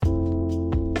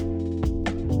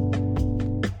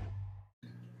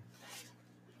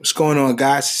going on,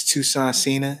 guys? It's Tucson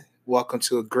Cena. Welcome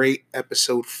to a great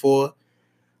episode 4,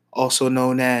 also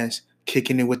known as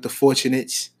Kicking It with the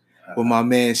Fortunates, with my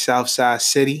man Southside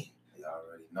City. You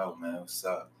already know, man. What's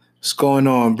up? What's going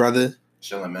on, brother?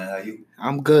 Chilling, man. How you?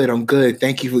 I'm good.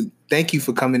 Thank you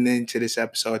for coming into this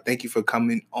episode. Thank you for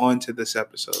coming on to this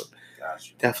episode. Got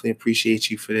you. Definitely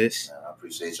appreciate you for this. Man, I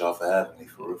appreciate y'all for having me,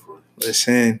 for real.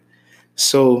 Listen,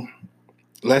 so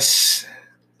let's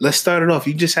start it off.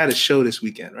 You just had a show this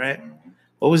weekend, right? Mm-hmm.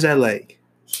 What was that like?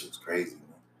 Shit was crazy,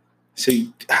 man. So,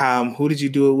 who did you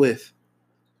do it with?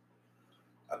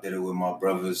 I did it with my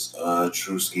brothers,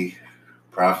 Trusky,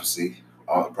 Prophecy.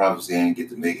 Prophecy ain't get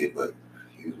to make it, but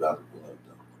he was about to pull up,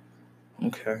 though.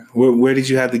 Okay. Where did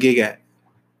you have the gig at?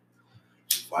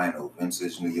 Vinyl,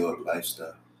 Vintage New York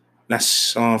Lifestyle.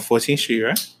 That's on 14th Street,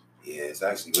 right? Yeah, it's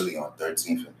actually really on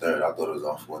 13th and 3rd. I thought it was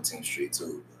on 14th Street,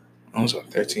 too. I was on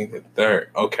 13th and 3rd.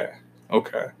 Okay.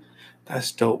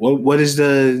 That's dope. What's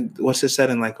the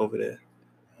setting like over there?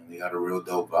 And they got a real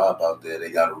dope vibe out there.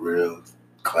 They got a real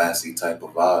classy type of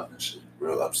vibe and shit.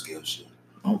 Real upscale shit.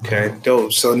 Okay,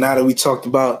 dope. So now that we talked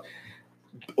about,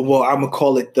 well, I'm going to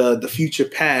call it the future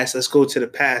past. Let's go to the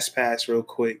past real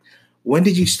quick. When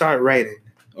did you start writing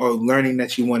or learning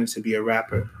that you wanted to be a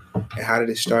rapper? And how did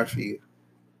it start for you?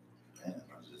 Man,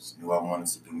 I just knew I wanted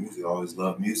to do music. I always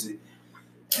loved music.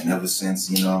 And ever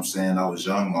since, you know what I'm saying, I was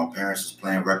young, my parents was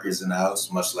playing records in the house,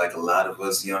 much like a lot of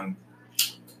us young,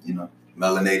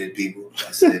 melanated people,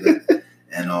 I say that.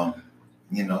 And,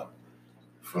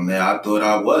 from there, I thought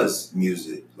I was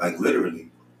music, like literally.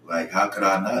 Like, how could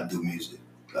I not do music?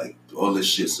 Like, all this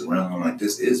shit surrounding me, like,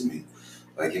 this is me.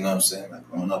 Like, you know what I'm saying? Like,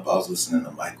 growing up, I was listening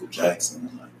to Michael Jackson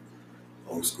and, like,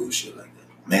 old school shit like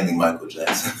that. Mainly Michael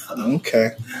Jackson.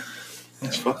 Okay.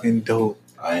 That's fucking dope.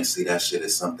 I didn't see that shit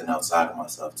as something outside of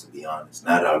myself, to be honest.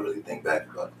 Now that I really think back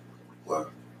about it, well,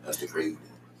 that's the crazy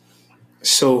thing.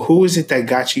 So who is it that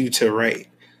got you to write?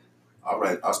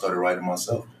 I started writing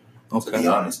myself. Okay. To be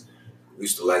honest, I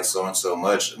used to like songs so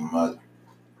much.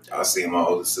 I seen my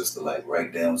older sister like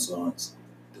write down songs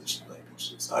that she liked and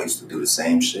shit. So I used to do the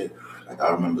same shit. Like I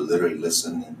remember literally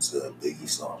listening to a Biggie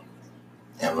song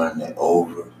and running it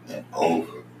over and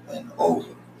over and over,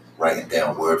 writing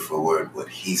down word for word what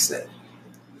he said.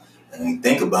 And when you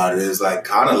think about it, it's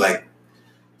kind of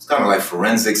like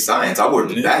forensic science. I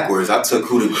worked it backwards. I took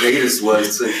who the greatest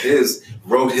was,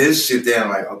 wrote his shit down.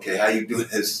 Like, okay, how you do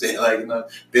this shit? Like,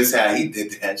 this how he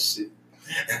did that shit.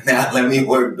 Now let me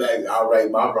work back. I'll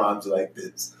write my rhymes like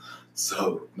this.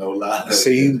 So no lie. So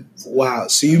you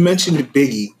mentioned the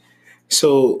Biggie.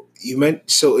 So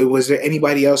was there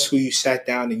anybody else who you sat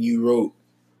down and you wrote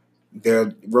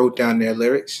down their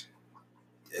lyrics?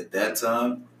 At that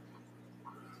time,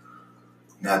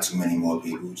 not too many more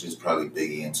people. Just probably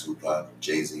Biggie and Tupac,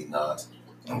 Jay-Z, Nas.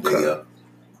 Okay.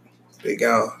 Big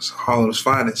L, Harlem's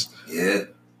finest. Yeah.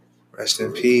 Rest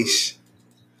in peace.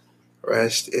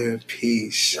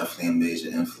 Definitely a major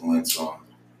influence on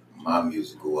my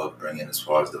musical upbringing as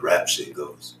far as the rap shit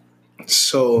goes.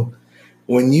 So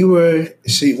when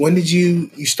did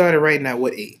you started writing at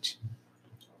what age?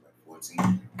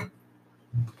 14.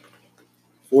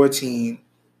 14.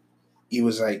 You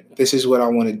was like, this is what I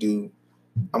want to do.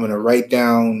 I'm going to write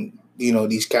down,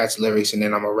 these cats' lyrics, and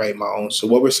then I'm going to write my own. So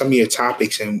what were some of your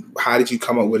topics, and how did you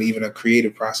come up with even a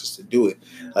creative process to do it?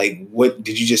 Like, what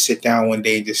did you just sit down one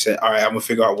day and just say, all right, I'm going to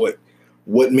figure out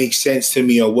what makes sense to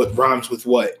me or what rhymes with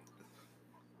what?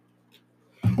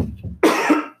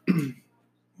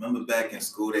 Remember back in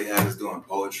school, they had us doing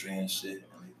poetry and shit,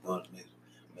 and they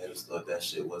made us thought that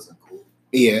shit wasn't cool.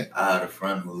 Yeah. I had a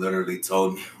friend who literally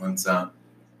told me one time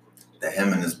that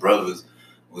him and his brothers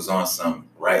was on some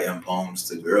writing poems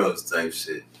to girls type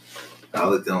shit. I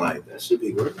looked at him like, that should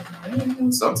be working, man.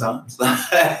 Sometimes.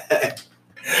 I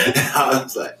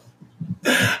was like,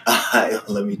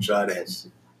 let me try that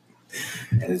shit.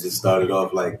 And it just started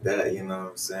off like that, you know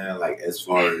what I'm saying? Like, as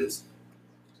far as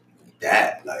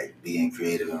that, like, being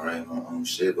creative and writing my own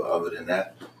shit, but other than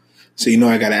that. So,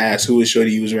 I got to ask, who was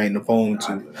Shorty you was writing the poem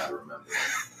to? I do not remember.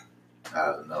 I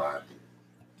have no idea.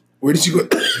 Where did you go?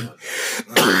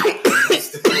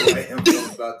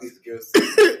 About these girls. You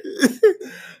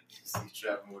see,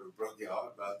 trapping with a broken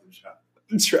heart about them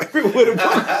trapping with a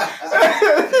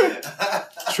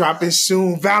dropping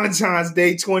soon, Valentine's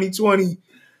Day 2020.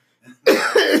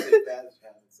 Valentine's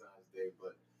Day,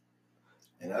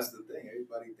 and that's the thing.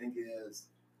 Everybody think it has.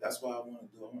 That's why I want to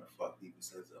fuck people's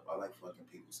heads up. I like fucking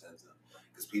people's heads up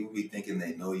because people be thinking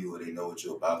they know you or they know what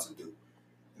you're about to do,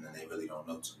 and then they really don't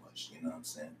know too much. You know what I'm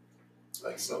saying?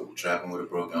 Like, so trapping with a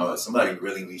broken heart. Somebody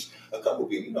really reached, a couple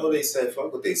people, they said,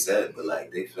 fuck what they said, but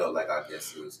like, they felt like, I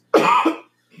guess it was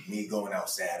me going out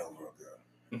sad over a girl.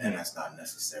 Mm-hmm. And that's not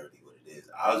necessarily what it is.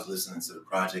 I was listening to the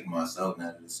project myself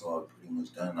now that it's all pretty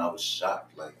much done. And I was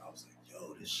shocked. Like, I was like,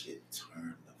 yo, this shit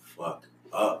turned the fuck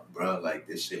up, bro. Like,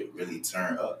 this shit really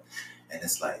turned up. And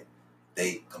it's like,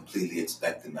 they completely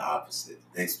expecting the opposite.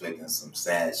 They expecting some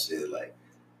sad shit, like,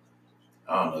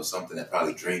 I don't know, something that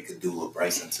probably Drake could do with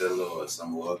Bryson Tiller or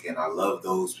some work. And I love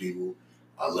those people.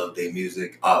 I love their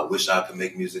music. I wish I could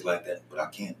make music like that, but I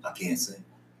can't. I can't sing.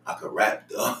 I could rap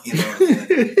though, you know what I'm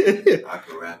saying? I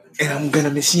could rap and I'm gonna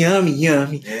miss Yummy. Yeah,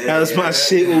 that was my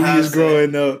shit when we was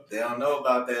growing up. They don't know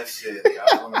about that shit.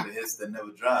 I was one of the hits that never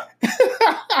dropped.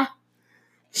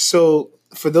 So,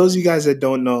 for those of you guys that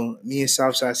don't know, me and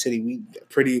Southside City, we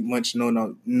pretty much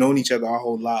known each other our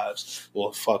whole lives.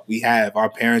 Well, fuck, we have. Our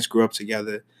parents grew up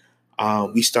together.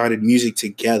 We started music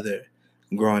together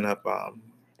growing up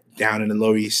down in the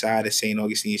Lower East Side of St.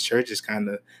 Augustine's Church.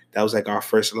 That was like our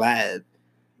first lab.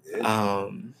 Yeah.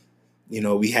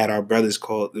 We had our brothers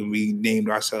called, and we named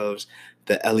ourselves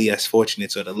the LES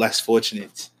Fortunates or the Less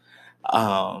Fortunates.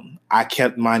 I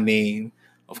kept my name.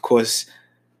 Of course,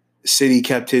 City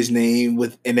kept his name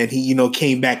and then he,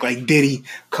 came back like Diddy,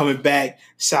 coming back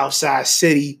Southside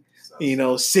City,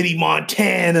 City,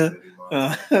 Montana. You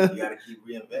gotta keep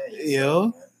reinventing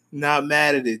yourself. Not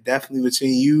mad at it. Definitely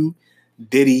between you,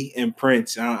 Diddy, and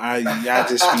Prince. Y'all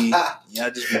just be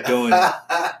doing it.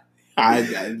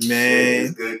 Man,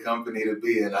 it's good company to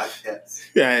be in, I guess.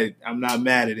 I'm not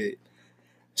mad at it.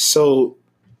 So,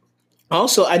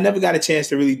 also, I never got a chance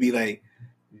to really be like,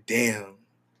 damn.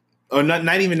 Or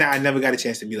not even that I never got a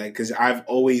chance to be like, because I've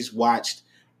always watched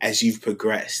as you've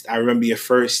progressed. I remember your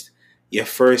first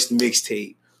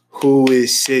mixtape, Who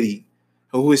is City?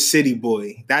 Who is City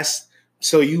Boy?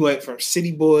 So you went from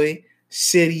City Boy,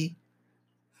 City,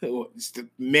 it's the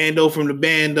Mando from the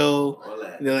Bando.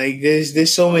 Like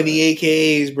there's so many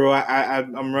AKAs, bro.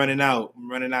 I'm running out. I'm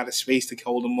running out of space to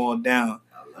hold them all down.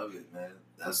 I love it, man.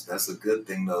 That's a good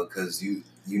thing though, because you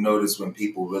notice when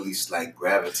people really like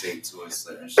gravitate to a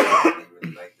certain shit, they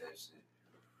really like that shit.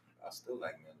 I still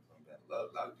like Mando from the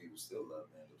Bando. A lot of people still love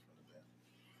Mando from the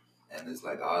Bando. And it's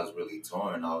like I was really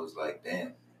torn. I was like,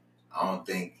 damn, I don't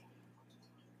think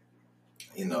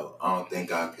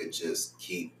I could just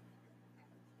keep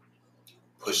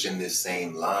pushing this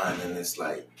same line. And it's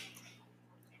like,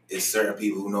 it's certain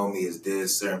people who know me as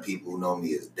this, certain people who know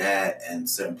me as that, and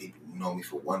certain people who know me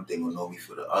for one thing or know me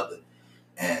for the other.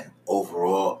 And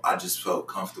overall, I just felt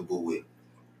comfortable with,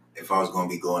 if I was going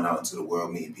to be going out into the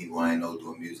world meeting people I ain't know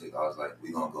doing music, I was like,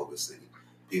 we going to go with City.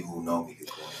 People who know me could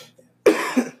call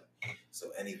me. So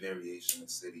any variation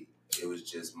of City, it was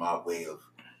just my way of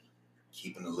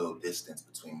keeping a little distance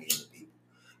between me and the people.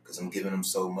 Because I'm giving them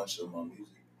so much of my music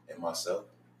and myself.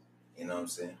 You know what I'm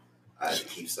saying? I had to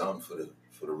keep something for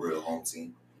the real home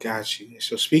team. Got you.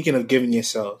 So speaking of giving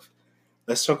yourself,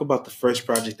 let's talk about the first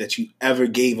project that you ever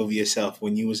gave of yourself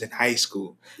when you was in high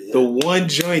school. Yeah. The one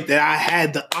joint that I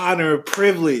had the honor and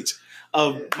privilege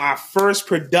of my first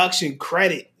production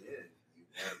credit. Yeah,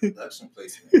 you had production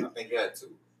placement. I think you had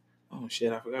two. Oh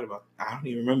shit, I forgot about it. I don't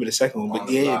even remember the second one,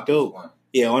 but yeah, dope.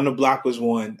 Yeah, On the Block was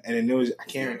one, and then there was I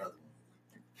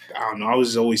don't know. I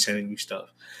was always sending you stuff.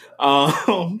 You had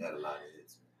a lot of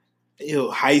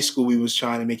hits. High school we was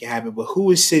trying to make it happen, but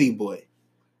who is City Boy?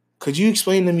 Could you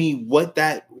explain to me what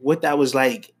that was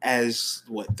like as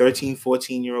 13,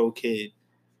 14-year-old kid,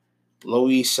 Lower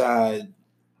East Side,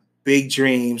 big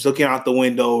dreams, looking out the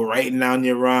window, writing down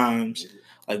your rhymes,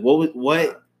 like what?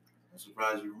 I'm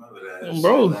surprised you remember that,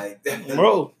 bro. Like that.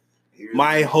 Bro,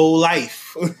 my whole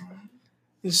life.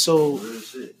 So,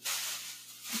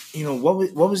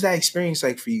 what was that experience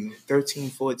like for you? 13,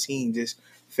 14, just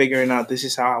figuring out this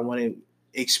is how I want to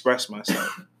express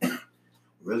myself.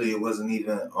 Really, it wasn't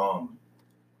even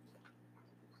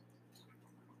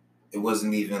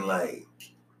like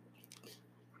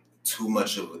too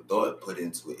much of a thought put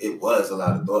into it. It was a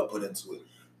lot of thought put into it,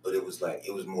 but it was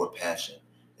more passion.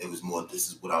 It was more, this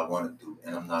is what I want to do,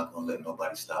 and I'm not going to let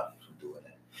nobody stop me from doing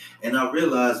that. And I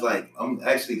realized, like, I'm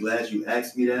actually glad you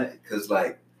asked me that, because,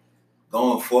 like,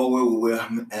 going forward with where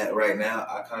I'm at right now,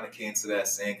 I kind of came to that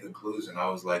same conclusion. I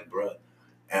was like, bruh,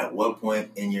 at what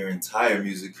point in your entire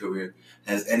music career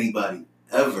has anybody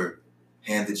ever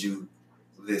handed you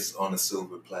this on a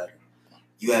silver platter?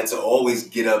 You had to always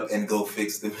get up and go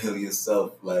fix the mill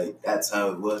yourself. Like, that's how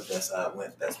it was. That's how it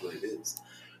went. That's what it is.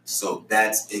 So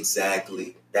that's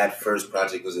exactly, that first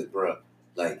project was it, bruh.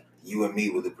 Like, you and me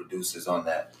were the producers on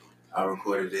that. I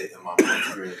recorded it in my mom's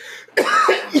crib.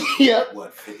 Yep.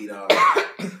 What, $50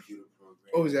 computer program?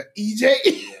 What was that, EJ?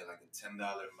 Yeah, like a $10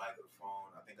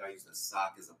 microphone. I think I used a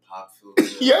sock as a pop filter.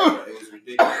 Yo. It was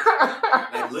ridiculous.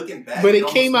 Like looking back, but it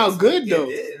came out good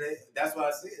though. That's why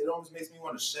I say it almost makes me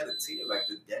want to shed a tear. Like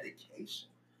the dedication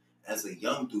as a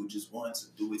young dude, just wanting to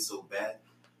do it so bad.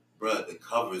 Bruh, the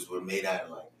covers were made out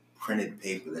of like printed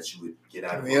paper that you would get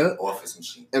out of an office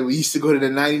machine. And we used to go to the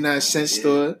 99-cent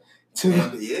store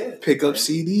to pick up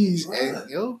CDs. Bruh. And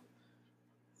yo,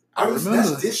 I remember.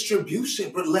 That's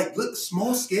distribution, bro. Like, look,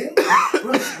 small scale.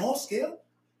 Bro, small scale.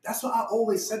 That's what I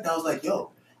always said. I was like,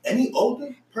 yo, any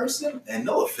older person, and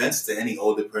no offense to any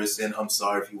older person, I'm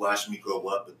sorry if you watched me grow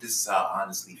up, but this is how I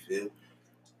honestly feel.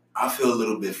 I feel a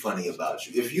little bit funny about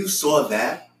you. If you saw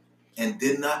that and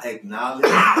did not acknowledge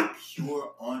the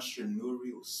pure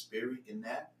entrepreneurial spirit in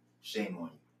that, shame on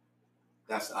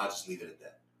you. I'll just leave it at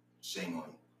that. Shame on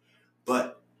you.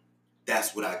 But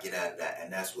that's what I get out of that,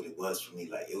 and that's what it was for me.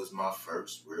 Like, it was my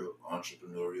first real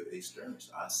entrepreneurial experience.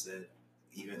 I said,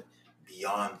 even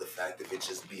beyond the fact of it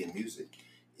just being music,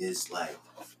 is like,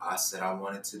 I said I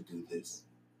wanted to do this,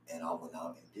 and I went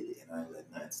out and did it, and I didn't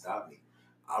let nothing stop me.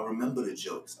 I remember the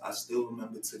jokes. I still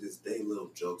remember to this day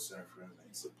little jokes and friends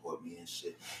that support me and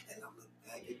shit. And I look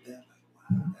back at that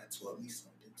like, wow, that taught me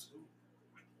something too.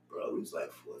 Bro, he was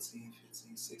like 14,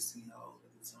 15, 16 years old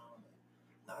at the time.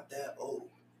 Not that old.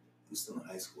 He was still in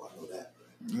high school. I know that,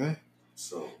 right? Yeah.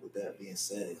 So with that being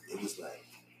said, it was like,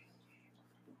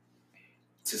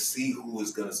 to see who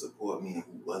was going to support me and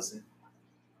who wasn't,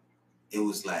 it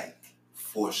was like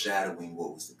foreshadowing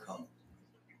what was to come.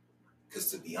 Because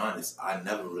to be honest, I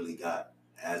never really got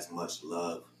as much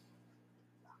love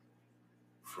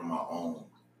from my own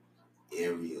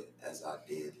area as I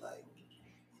did, like,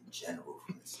 in general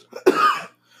from the city.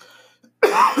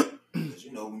 Because,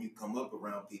 you know, when you come up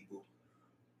around people,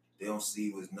 they don't see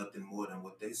you as nothing more than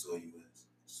what they saw you as.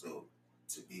 So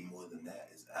to be more than that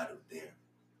is out of their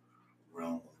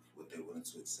realm of what they're willing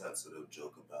to accept. So they'll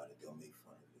joke about it, they'll make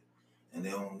fun of it. And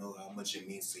they don't know how much it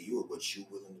means to you or what you're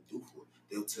willing to do for it.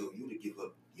 They'll tell you to give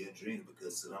up your dreams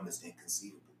because to them it's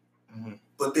inconceivable. Mm-hmm.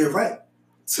 But they're right.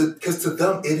 Because to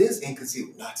them it is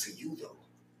inconceivable. Not to you, though.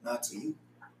 Not to you.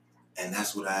 And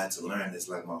that's what I had to learn. It's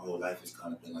like my whole life has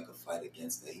kind of been like a fight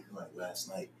against that. Even like last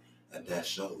night at that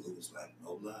show, it was like,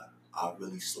 no lie. I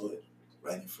really saw it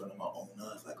right in front of my own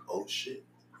eyes. Like, oh shit,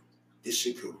 this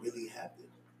shit could really happen.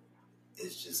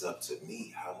 It's just up to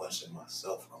me how much of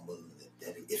myself I'm willing to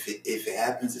dedicate. If it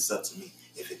happens, it's up to me.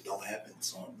 If it don't happen,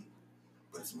 it's on me.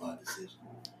 But it's my decision.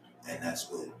 And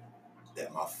that's what,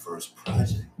 that my first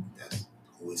project, that's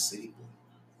Who is City Boy,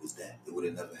 was that. It would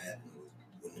have never happened.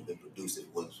 It wouldn't have been produced if it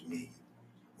wasn't for me.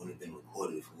 It wouldn't have been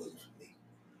recorded if it wasn't for me.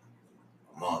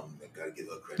 My mom, I gotta give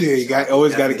her credit. Yeah, you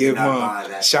always gotta give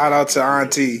mom. Shout out to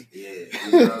Auntie. Yeah,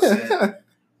 you know what I'm saying?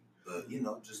 But, you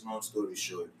know, just long story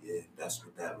short, yeah, that's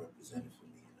what that represented for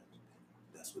me.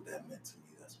 That's what that meant to me.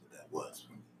 That's what that was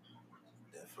for me.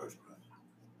 That first project.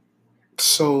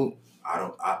 So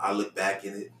I look back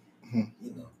in it,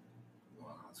 you know, when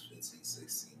I was 15,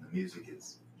 16, the music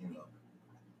is, you know,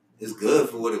 it's good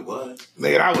for what it was.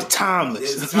 Man, I was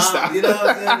timeless. You know what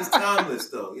I'm saying? It's timeless,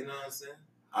 though. You know what I'm saying?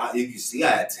 You can see I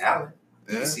had talent.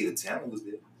 You can see the talent was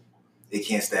there. It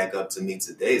can't stack up to me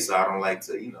today, so I don't like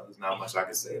to, you know, there's not much I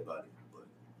can say about it.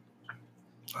 But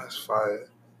that's fire.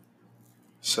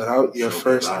 So that your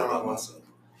first album. About myself.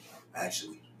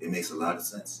 Actually, it makes a lot of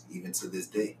sense. Even to this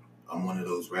day, I'm one of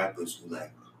those rappers who,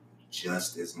 like,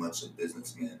 just as much a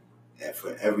businessman. And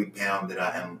for every pound that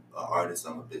I am an artist,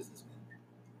 I'm a businessman.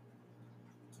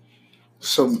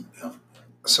 So,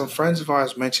 some friends of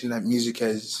ours mentioned that music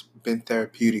has been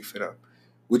therapeutic for them.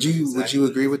 Would you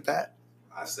agree with that?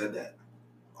 I said that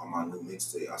on my new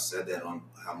mixtape. I said that on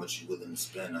How Much You Willing to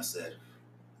Spend. I said,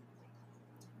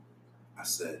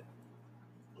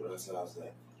 what else I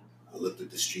said? I looked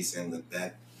at the streets and looked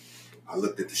back. I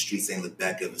looked at the streets and looked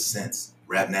back ever since.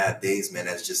 Rap nowadays, man,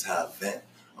 that's just how I vent.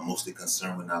 I'm mostly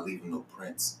concerned with not leaving no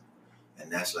prints.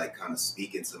 And that's like kind of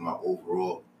speaking to my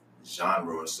overall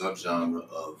genre or subgenre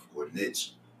of, or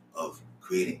niche of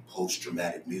creating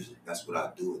post-traumatic music. That's what I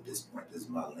do at this point. This is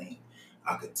my lane.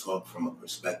 I could talk from a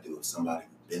perspective of somebody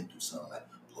who's been through something like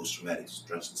post-traumatic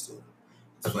stress disorder.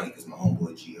 It's funny because my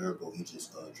homeboy G Herbo, he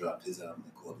just dropped his album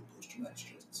and called it Post-Traumatic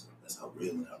Stress Disorder. That's how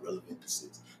real and how relevant this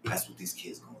is. That's what these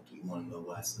kids going through. You want to know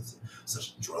why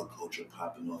such a drug culture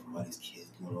popping off and why these kids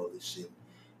doing all this shit,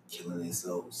 killing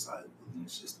themselves, cyberbullying.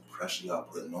 It's just the pressure y'all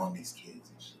putting on these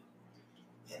kids and shit.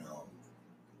 And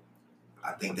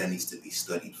I think that needs to be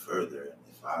studied further. And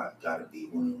if I gotta be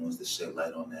one of the ones to shed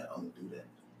light on that, I'm gonna do that.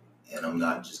 And I'm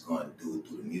not just going to do it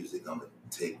through the music. I'm going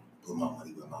to put my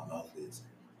money where my mouth is.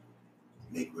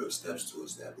 Make real steps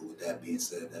towards that. But with that being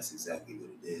said, that's exactly what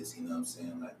it is. You know what I'm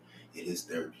saying? Like, it is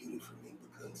therapeutic for me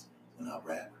because when I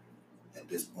rap, at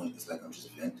this point, it's like I'm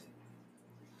just venting.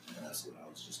 And that's what I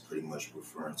was just pretty much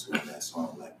referring to in that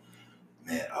song. Like,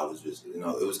 man, I was just, it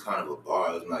was kind of a bar.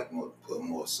 It was like putting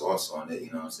more sauce on it,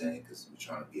 you know what I'm saying? Because we're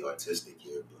trying to be artistic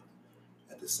here. But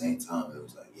at the same time, it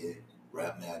was like, yeah,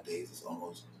 rap nowadays is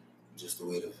almost just a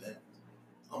way to vent.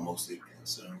 I'm mostly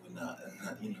concerned with not,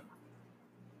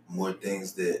 more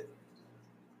things that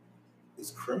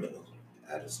is criminal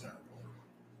at a certain point.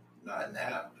 Not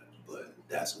now, but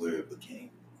that's where it became.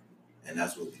 And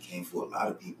that's what it became for a lot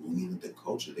of people. And even the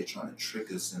culture, they're trying to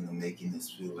trick us into making us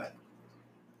feel like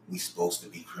we supposed to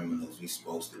be criminals. We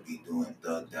supposed to be doing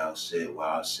thugged out shit,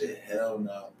 wild shit. Hell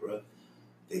no, bro.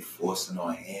 They forcing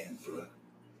our hand, bro.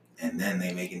 And then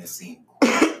they making it seem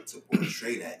cool to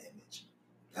portray that image.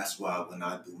 That's why when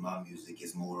I do my music,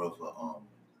 it's more of a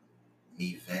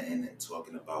me venting and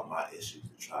talking about my issues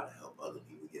to try to help other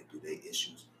people get through their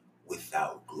issues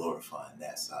without glorifying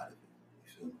that side of it.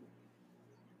 You feel me?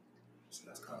 So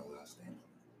that's kind of what I stand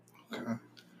on. Okay.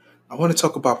 I want to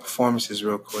talk about performances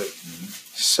real quick.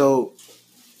 Mm-hmm. So,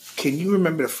 can you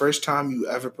remember the first time you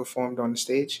ever performed on the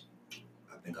stage?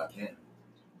 I think I can.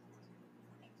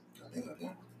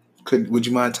 Would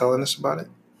you mind telling us about it?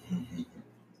 Mm-hmm.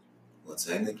 Well,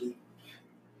 technically,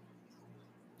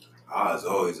 I was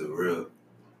always a real.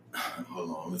 Hold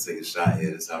on, I'm gonna take a shot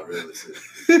here. This is how real this is.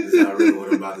 This is how real what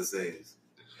I'm about to say is.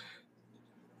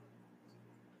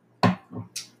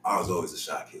 I was always a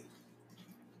shy kid.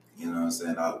 You know what I'm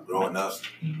saying? Growing up,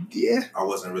 yeah, I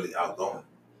wasn't really outgoing.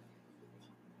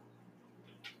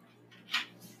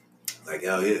 Like,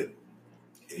 hell yeah.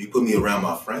 If you put me around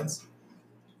my friends,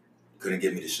 couldn't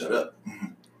get me to shut up.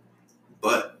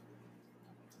 But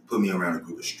put me around a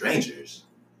group of strangers,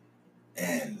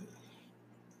 and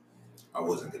I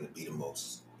wasn't going to be the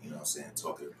most, you know what I'm saying,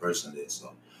 talkative person there.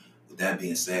 So with that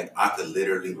being said, I could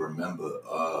literally remember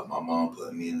my mom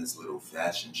putting me in this little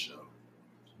fashion show.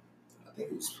 I think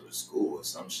it was for the school or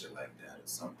some shit like that or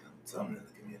something in the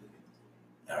community.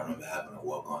 And I remember having to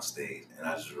walk on stage, and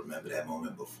I just remember that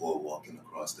moment before walking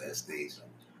across that stage.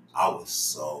 I was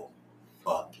so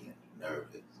fucking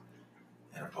nervous.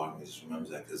 And a part of me just remembers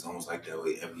that because it's almost like that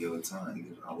way every other time.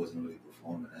 Even I wasn't really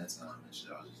performing that time and shit.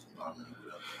 I was just bobbing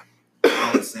it up.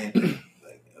 It's the same thing,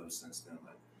 like, ever since then.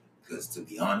 Like, because to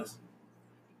be honest,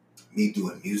 me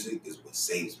doing music is what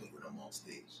saves me when I'm on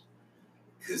stage.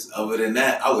 Because other than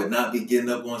that, I would not be getting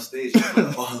up on stage in front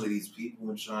of all of these people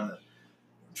and trying to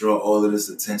draw all of this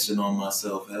attention on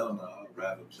myself. Hell no, I'd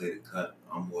rather play the cut.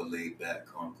 I'm more laid back,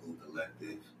 calm, cool,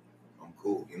 collective. I'm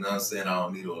cool. You know what I'm saying? I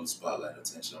don't need all the spotlight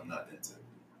attention. I'm not that type.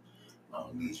 I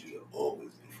don't need you to always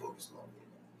be focused on me.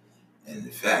 And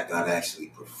in fact, I'd actually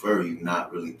prefer you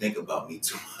not really think about me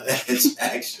too much,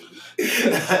 actually.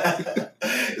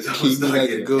 Keep me like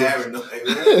a ghost. Paranoid.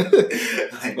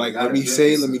 Like let me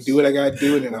do what I gotta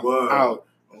do, and then I'm out.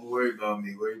 Don't worry about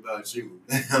me. Worry about you.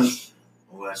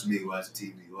 Watch me, watch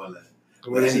TV, all that.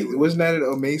 Wasn't that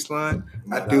a Mace line?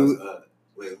 No, I do.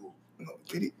 Wait, who? No,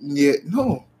 did he? Yeah,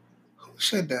 no. Who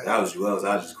said that? That was Wells.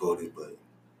 I just quoted, but.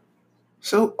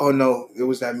 So, oh no, it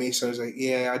was that Mace. So I was like,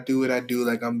 yeah, I do what I do,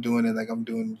 like I'm doing it, like I'm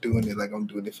doing it, like I'm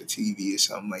doing it for TV or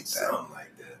something like that. Something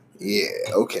like that.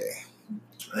 Yeah. Okay.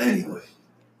 Anyway.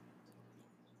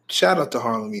 Shout out to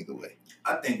Harlem either way.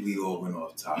 I think we all went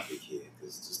off topic here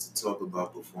because just to talk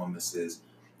about performances,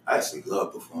 I actually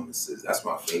love performances. That's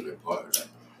my favorite part.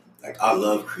 Like I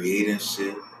love creating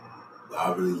shit, but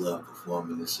I really love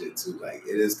performing this shit too. Like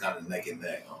it is kind of neck and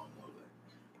neck. I don't know. Like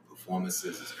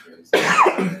performances is crazy.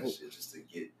 That shit just to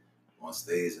get on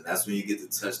stage, and that's when you get to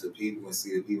touch the people and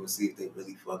see the people and see if they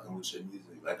really fucking with your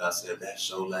music. Like I said, that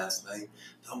show last night,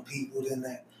 them people in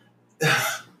that.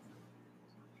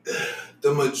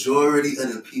 The majority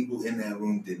of the people in that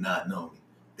room did not know me.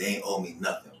 They ain't owe me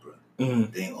nothing, bro.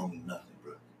 Mm. They ain't owe me nothing,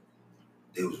 bro.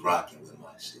 They was rocking with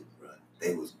my shit, bro.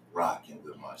 They was rocking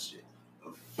with my shit.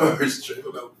 The first trip,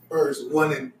 the first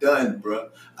one and done,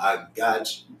 bro. I got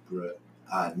you, bro.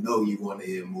 I know you want to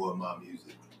hear more of my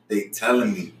music. They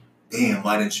telling me, damn,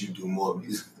 why didn't you do more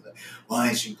music? Like, why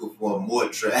didn't you perform more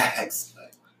tracks?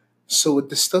 Like, so with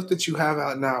the stuff that you have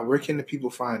out now, where can the people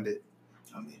find it?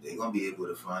 I mean, they're going to be able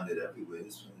to find it everywhere.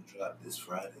 It's going to drop this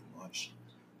Friday, March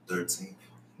 13th.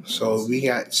 So we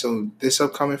got, this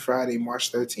upcoming Friday,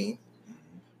 March 13th.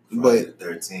 Mm-hmm. Friday the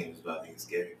 13th is about to get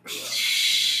scary.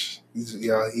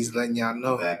 He's letting y'all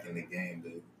know. Back in the game,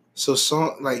 dude. So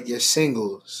like your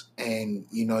singles and,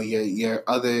 your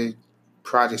other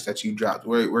projects that you dropped,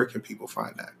 where can people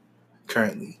find that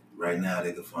currently? Right now,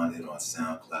 they can find it on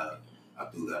SoundCloud. I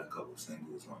do got a couple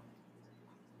singles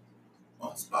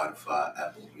on Spotify,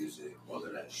 Apple Music, all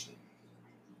of that shit.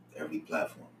 Every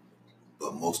platform.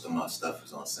 But most of my stuff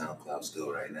is on SoundCloud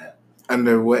still right now.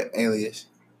 Under what alias?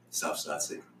 Southside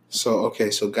City. So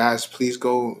guys, please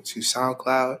go to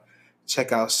SoundCloud,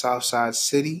 check out Southside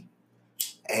City,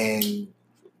 and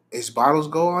is Bottles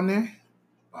Go on there?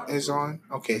 Is on.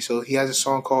 Okay, so he has a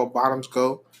song called Bottles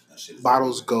Go.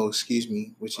 Bottles Go, excuse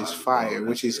me, which is fire,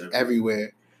 which is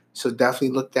everywhere. So definitely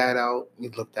look that out.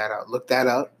 Look that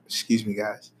up. Excuse me,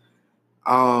 guys.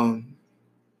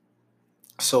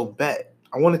 So bet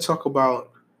I want to talk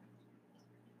about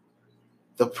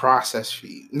the process for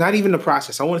you. Not even the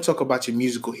process. I want to talk about your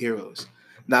musical heroes.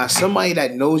 Now, somebody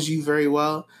that knows you very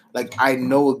well, like I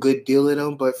know a good deal of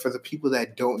them, but for the people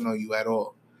that don't know you at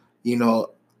all, you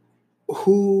know,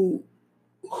 who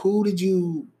did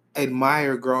you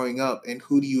admire growing up, and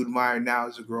who do you admire now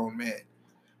as a grown man?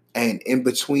 And in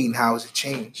between, how has it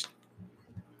changed?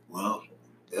 Well,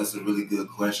 that's a really good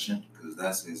question because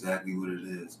that's exactly what it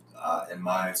is. I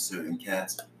admired certain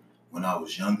cats when I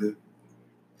was younger,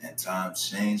 and times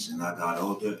changed and I got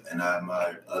older, and I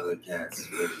admired other cats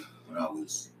really when I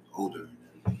was older.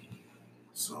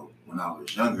 So when I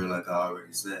was younger, like I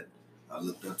already said, I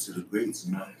looked up to the greats,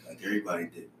 you know, like everybody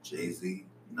did. Jay-Z,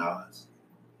 Nas,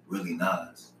 really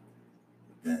Nas.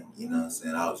 But then, you know what I'm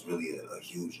saying, I was really a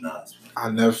huge Nas fan.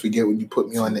 I'll never forget when you put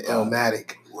me on the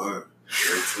Illmatic. Word.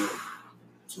 Very true.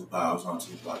 Tupac, I was on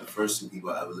Tupac. The first two people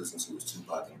I ever listened to was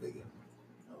Tupac and Biggie.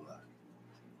 No lie.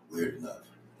 Weird enough.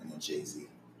 And then Jay-Z.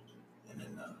 And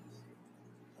then Nas.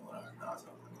 And when I heard Nas, I was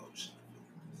like, oh shit.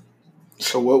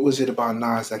 So what was it about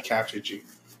Nas that captured you?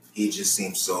 He just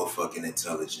seemed so fucking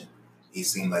intelligent. He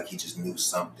seemed like he just knew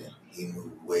something. He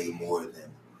knew way more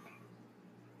than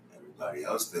everybody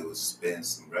else that was spitting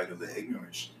some regular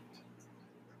ignorant shit.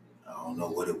 I don't know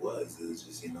what it was. It was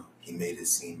just, you know, he made it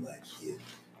seem like he had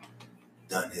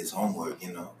done his homework,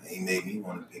 you know. And he made me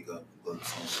want to pick up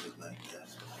books and shit like that.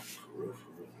 For real.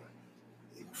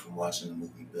 Even from watching the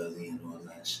movie Belly and all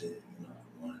that shit, you know,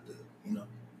 I wanted to, you know,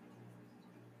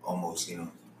 almost, you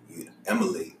know, you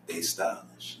emulate their style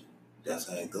and shit. That's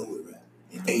how I go with rap.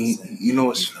 You know what I'm saying? You know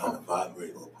what's you kind of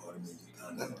vibrate, or part of me, you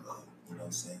kind of, you know what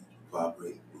I'm saying?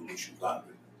 Vibrate with what you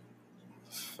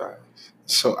vibrate.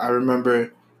 So I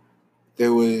remember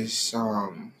there was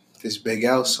this Big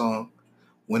L song.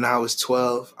 When I was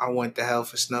 12, I went to hell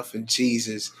for snuffing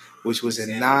Jesus, which was a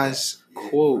Nas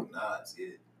quote. Nas, yeah.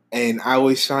 And I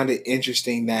always found it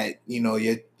interesting that, you know,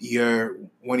 your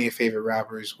one of your favorite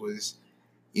rappers was,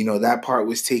 you know, that part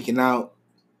was taken out,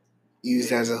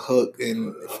 used as a hook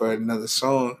and for another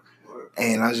song.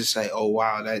 And I was just like, oh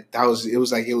wow, it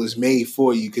was like it was made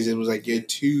for you, because it was like your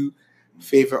two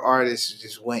favorite artists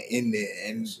just went in there,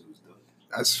 and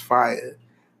that's fire.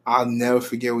 I'll never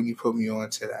forget when you put me on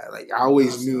to that. Like I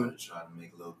always knew. Trying to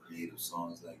make little creative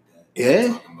songs like that. Yeah.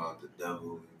 Talking about the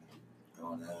devil and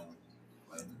going out and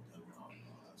fighting the devil. I don't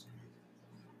know. That's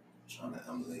crazy. Trying to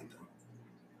emulate them.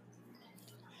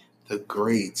 The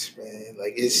greats, man.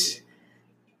 Like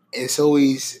it's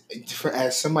always,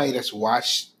 as somebody that's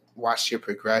watched your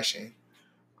progression,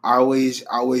 I always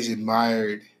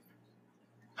admired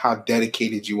how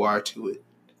dedicated you are to it.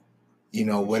 You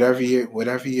know, whatever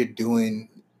you're doing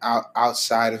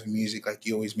outside of music, like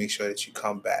you always make sure that you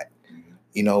come back. Mm-hmm.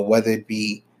 You know, whether it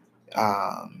be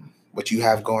what you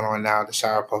have going on now, the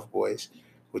Sour Puff Boys,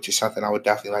 which is something I would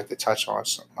definitely like to touch on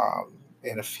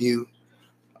in a few.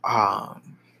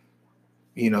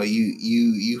 You know,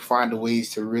 you find the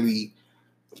ways to really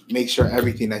make sure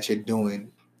everything that you're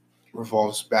doing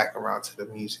revolves back around to the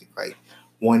music. Like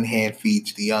one hand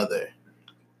feeds the other.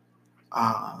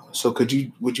 So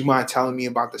would you mind telling me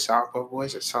about the Sour Puff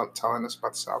Boys, or telling us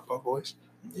about the Sour Puff Boys?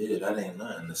 Yeah, that ain't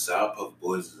nothing. The Sour Puff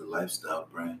Boys is a lifestyle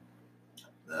brand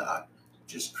that I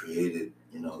just created.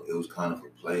 You know, it was kind of a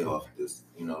play off this,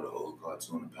 you know, the old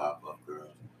cartoon, the Powerpuff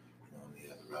Girls. You know, they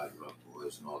had the Roddy Rough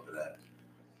Boys and all of that.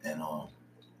 And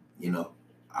you know,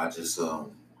 I just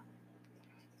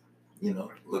you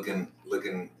know,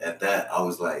 looking at that, I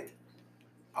was like,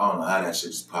 I don't know how that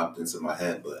shit just popped into my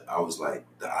head, but I was like,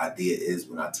 the idea is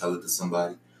when I tell it to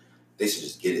somebody, they should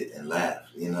just get it and laugh.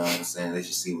 You know what I'm saying? They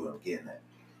should see what I'm getting at.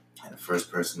 And the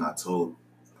first person I told,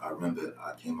 I remember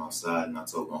I came outside and I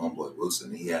told my homeboy Wilson,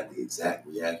 and he had the exact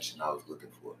reaction I was looking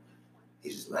for. He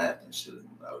just laughed and shit. And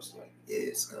I was like, yeah,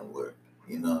 it's gonna work.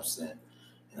 You know what I'm saying?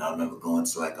 And I remember going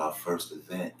to like our first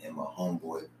event, and my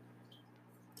homeboy,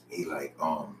 he like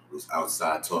was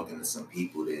outside talking to some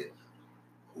people there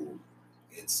who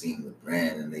had seen the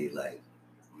brand, and they like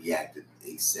reacted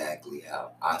exactly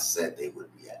how I said they would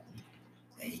react.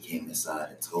 And he came inside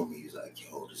and told me, he was like,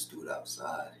 yo, this dude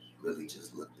outside, he really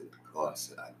just looked at the car,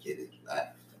 said, I get it,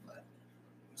 laughed. And like,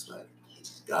 it's like, he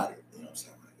just got it. You know what I'm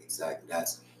saying? Like, exactly.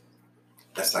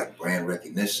 that's like brand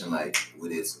recognition, like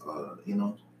with its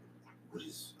with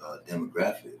its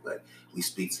demographic. Like we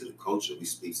speak to the culture, we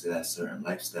speak to that certain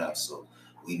lifestyle, so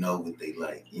we know what they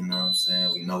like. You know what I'm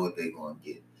saying? We know what they gonna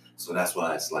get. So that's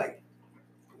why it's like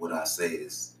what I say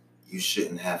is you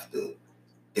shouldn't have to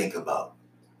think about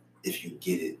if you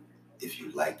get it, if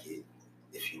you like it,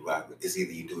 if you rock it. It's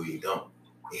either you do or you don't.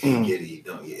 If you get it, you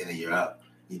don't. You're in or you're out.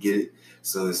 You get it?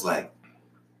 So it's like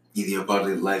either you're part of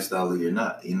the lifestyle or you're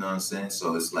not. You know what I'm saying?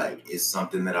 So it's like it's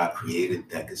something that I created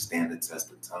that could stand the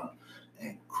test of time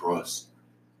and cross,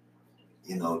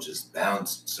 just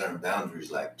certain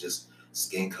boundaries, like just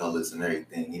skin colors and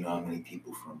everything. You know how many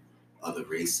people from other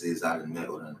races I done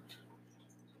met with them.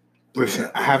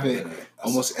 Listen, I haven't.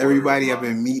 Almost everybody I've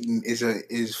been meeting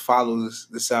is follows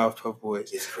the South Puff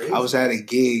Boys. It's crazy. I was at a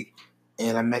gig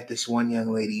and I met this one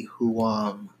young lady who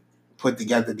put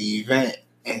together the event,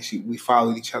 and we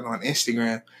followed each other on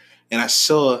Instagram. And I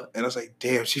saw her, and I was like,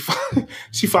 "Damn, she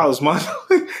follows Mondo."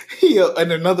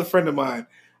 And another friend of mine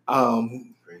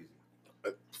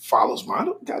follows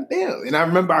Mondo. Goddamn! And I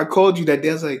remember I called you that day.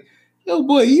 I was like, "Yo,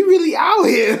 boy, you really out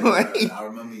here?" Like, I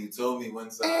remember you told me one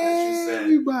time that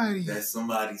you said that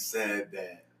somebody said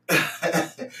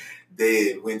that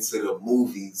they went to the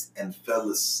movies and fell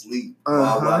asleep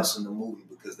while watching the movie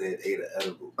because they had ate an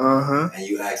edible. And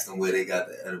you asked them where they got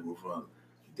the edible from.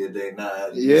 Did they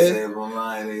not? You say it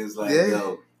online. It was like,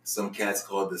 yo, some cats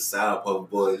called the South Puff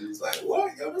Boys. He was like,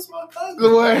 what? Yo, that's my cousin. The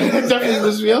word. That definitely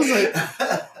was me. I was like,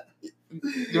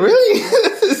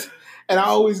 really? And I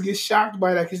always get shocked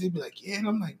by that because they'd be like, yeah. And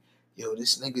I'm like, yo,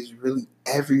 this nigga's really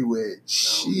everywhere.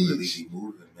 Jeez. Really be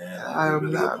moving, man. Like, I'm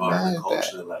really not a part mad of the at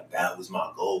culture. that. Like, that was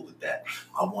my goal with that.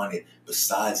 I wanted,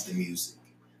 besides the music,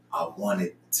 I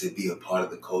wanted to be a part of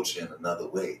the culture in another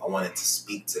way. I wanted to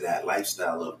speak to that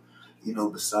lifestyle of,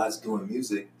 besides doing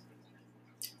music,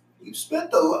 you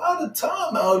spent a lot of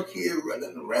time out here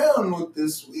running around with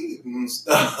this weed and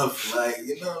stuff. Like,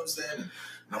 you know what I'm saying?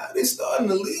 Now they're starting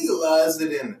to legalize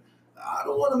it, and I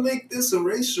don't want to make this a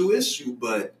racial issue,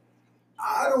 but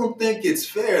I don't think it's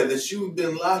fair that you've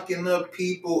been locking up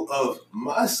people of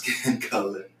my skin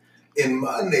color in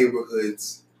my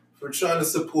neighborhoods for trying to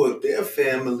support their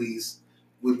families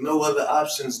with no other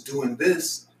options doing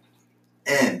this.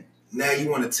 And now you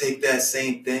want to take that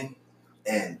same thing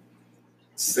and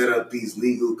set up these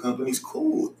legal companies.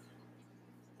 Cool.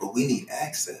 But we need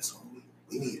access, homie.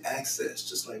 We need access,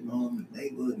 just like my own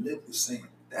neighbor Nick was saying.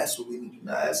 That's what we need. You're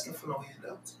not asking for no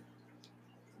handouts.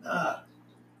 Nah.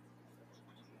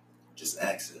 Just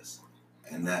access.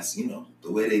 And that's,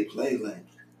 the way they play, like,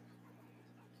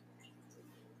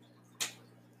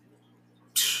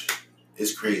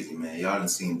 it's crazy, man. Y'all done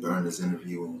seen Burner's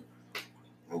interview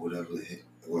or whatever,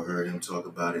 or heard him talk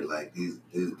about it. Like,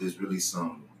 there's really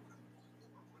some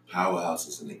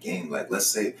powerhouses in the game. Like, let's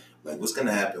say, like, what's going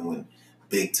to happen when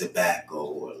Big Tobacco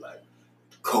or, like,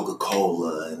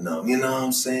 Coca-Cola and, you know what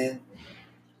I'm saying,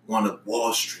 want to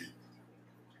Wall Street,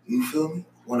 you feel me?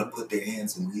 Want to put their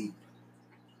hands in weed.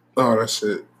 Oh, that's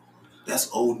it. That's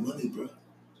old money, bro.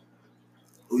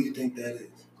 Who you think that is?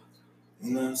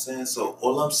 You know what I'm saying? So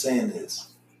all I'm saying is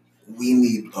we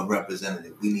need a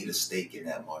representative. We need a stake in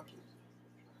that market.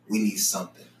 We need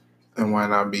something. And why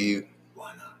not be you?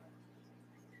 Why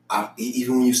not?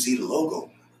 Even when you see the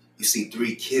logo, you see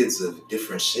 3 kids of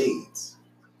different shades.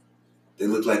 They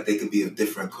look like they could be of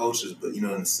different cultures, but in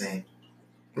the same.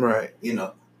 Right.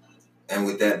 And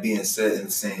with that being said, in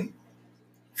the same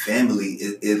family,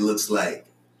 it looks like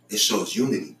it shows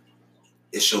unity.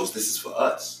 It shows this is for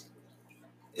us.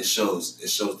 It shows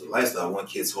the lifestyle. One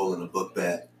kid's holding a book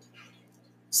bag.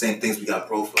 Same things we got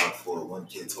profiled for. One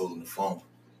kid's holding the phone.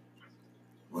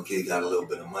 One kid got a little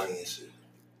bit of money and shit.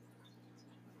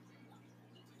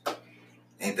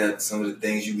 Ain't that some of the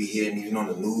things you be hearing even on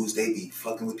the news? They be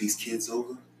fucking with these kids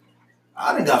over.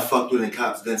 I done got fucked with and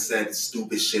cops then said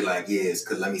stupid shit like, yeah, it's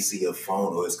cause let me see your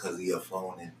phone, or it's cause of your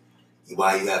phone and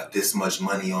why you have this much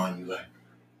money on you. Like,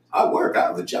 I work, I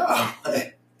have a job.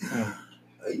 Like,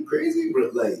 are you crazy? Bro?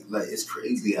 Like it's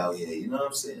crazy out here. You know what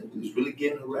I'm saying? We was really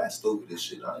getting harassed over this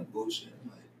shit. I ain't bullshitting.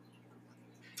 Like,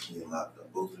 getting locked up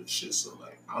over this shit. So,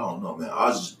 like, I don't know, man. I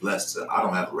was just blessed to, I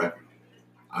don't have a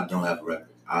record.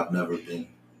 I've never been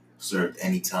served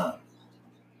any time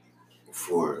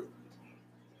for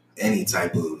any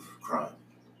type of crime.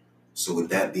 So with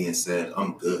that being said,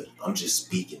 I'm good. I'm just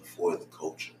speaking for the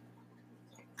culture.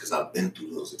 Because I've been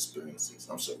through those experiences.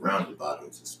 I'm surrounded by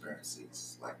those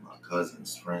experiences. Like my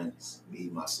cousins, friends, me,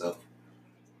 myself,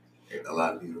 a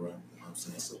lot of people around, you know what I'm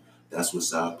saying? So that's what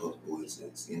South Puff Boys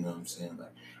is, you know what I'm saying?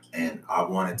 Like, and I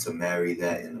wanted to marry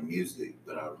that in the music,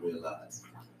 but I realized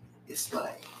it's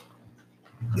like,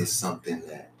 it's something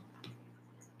that,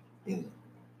 you know,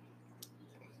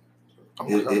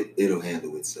 Okay. it'll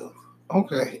handle itself.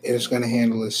 Okay. It's gonna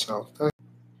handle itself.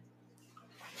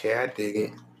 Okay, I dig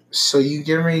it. So you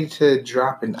getting ready to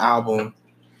drop an album?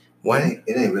 When?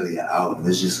 It ain't really an album.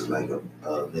 It's just like a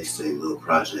mixtape little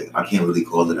project. I can't really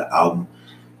call it an album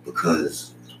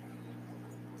because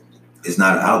it's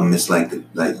not an album. It's like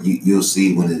you'll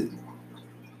see when it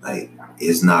like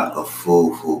it's not a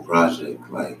full project.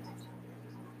 Like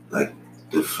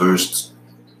the first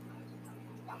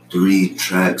 3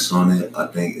 tracks on it, I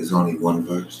think is only one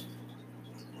verse.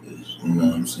 You know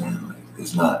what I'm saying? Like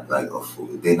it's not like a full.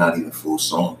 They're not even full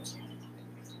songs.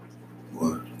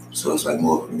 Or so it's like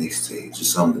more of a mixtape,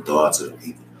 just something to throw out to the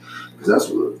people. Because that's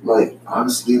what, like,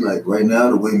 honestly, like right now,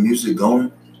 the way music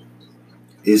going,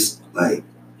 it's like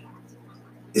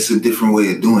it's a different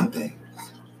way of doing things.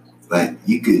 Like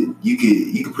you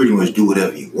could pretty much do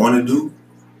whatever you want to do,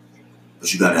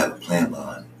 but you gotta have a plan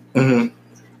behind it. Mm-hmm.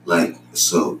 Like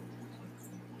so,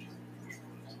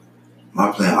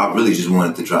 my plan, I really just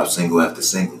wanted to drop single after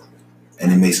single,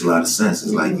 and it makes a lot of sense.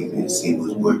 It's like you can see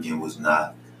what's working, what's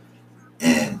not.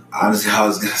 And honestly, I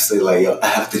was gonna say like, yo,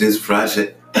 after this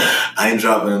project, I ain't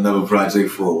dropping another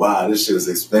project for a while. This shit was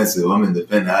expensive. I'm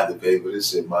independent. I had to pay for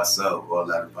this shit myself,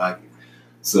 all out of pocket.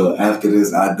 So after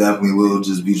this, I definitely will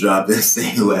just be dropping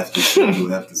single after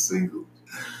single after single.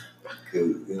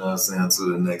 Cause you know what I'm saying, until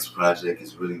the next project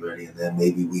is really ready, and then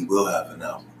maybe we will have an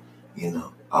album. You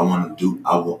know, I do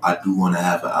want to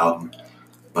have an album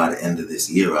by the end of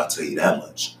this year. I'll tell you that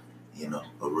much. You know,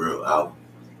 a real album,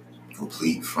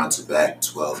 complete front to back,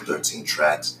 12, 13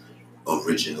 tracks,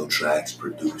 original tracks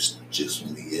produced just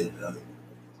for me.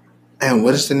 And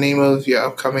what is the name of your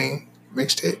upcoming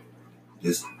mixtape?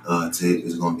 This tape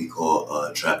is gonna be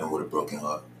called "Trapping with a Broken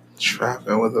Heart."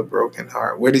 Trapping with a Broken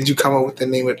Heart. Where did you come up with the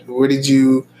name? Where did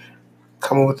you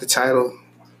come up with the title?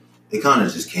 It kind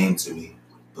of just came to me,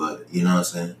 but you know what I'm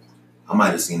saying. I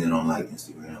might have seen it on like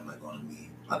Instagram, like on a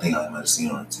meme. I think I might have seen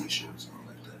it on a T-shirt or something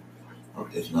like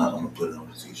that. If not, I'm gonna put it on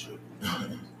a T-shirt.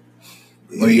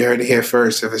 Well, you heard it here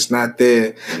first. If it's not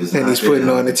there, then he's putting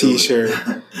on a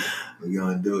T-shirt. We're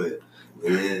gonna do it.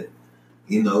 Yeah,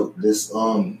 you know this.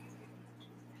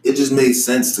 It just made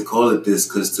sense to call it this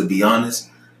because, to be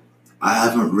honest, I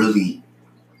haven't really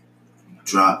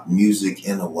dropped music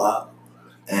in a while,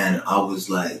 and I was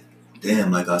like,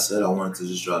 damn. Like I said, I wanted to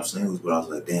just drop singles, but I was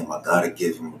like, damn, I gotta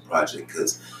give him a project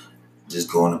because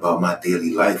just going about my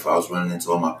daily life, I was running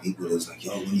into all my people that was like,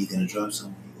 yo, when are you gonna drop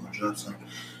something? When you gonna drop something?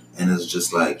 And it's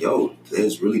just like, yo,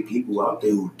 there's really people out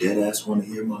there who dead ass want to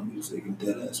hear my music and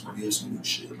dead ass want to hear some new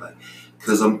shit. Like,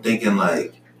 cause I'm thinking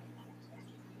like,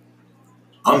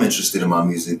 I'm interested in my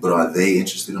music, but are they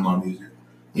interested in my music?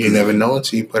 You never know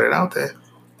until you put it out there.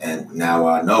 And now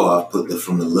I know I've put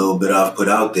from the little bit I've put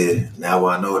out there, now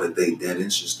I know that they dead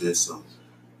interested. So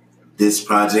this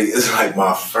project is like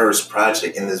my first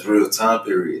project in this real time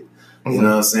period. You know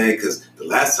what I'm saying? Because the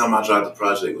last time I dropped the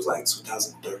project was like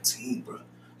 2013, bro.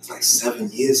 It's like 7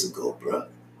 years ago, bro.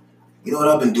 You know what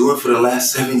I've been doing for the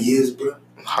last 7 years, bro?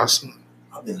 Hustling.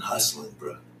 I've been hustling,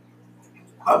 bro.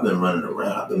 I've been running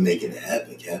around. I've been making it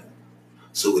happen, Captain.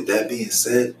 So with that being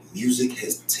said, music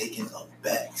has taken a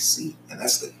back seat. And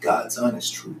that's the God's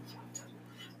honest truth.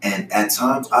 And at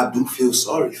times, I do feel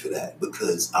sorry for that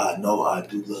because I know I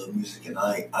do love music and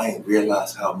I ain't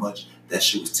realized how much that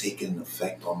shit was taking an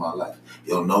effect on my life.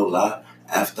 Yo, no lie,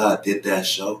 after I did that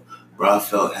show, bro, I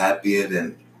felt happier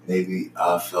than maybe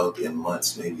I felt in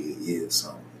months, maybe a year or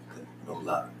something like that. No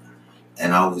lie.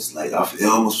 And I was like, it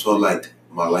almost felt like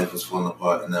my life was falling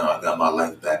apart and now I got my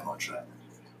life back on track.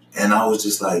 And I was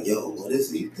just like, yo, what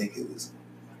is it? You think it was?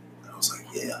 I was like,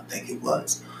 yeah, I think it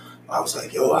was. I was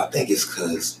like, yo, I think it's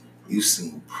because you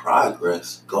seen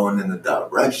progress going in the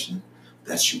direction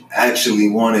that you actually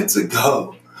wanted to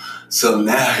go. So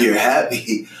now you're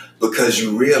happy because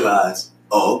you realize,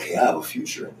 oh, okay, I have a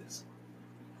future in this.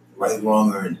 Right,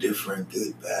 wrong, or indifferent,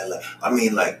 good, bad. Like, I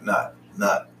mean, like, not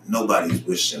nobody's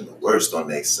wishing the worst on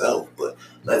themselves, but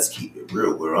let's keep it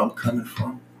real. Where I'm coming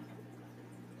from,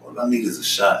 all I need is a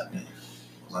shot, man.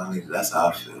 That's how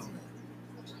I feel, man.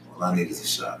 All I need is a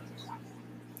shot.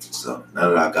 So now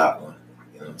that I got one,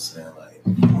 you know what I'm saying? Like,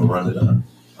 I'm gonna run it up.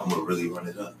 I'm gonna really run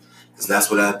it up. Because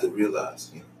that's what I had to realize,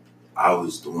 you know. I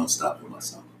was the one stopping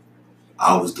myself.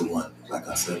 I was the one, like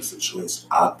I said, it's a choice.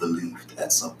 I believed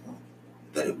at some point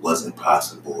that it wasn't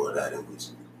possible or that it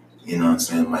was, you know what I'm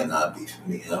saying, it might not be for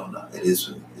me. Hell no, it is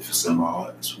for me. If it's in my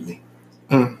heart, it's for me.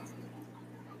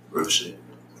 Real shit.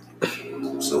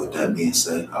 So with that being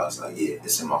said, I was like, yeah,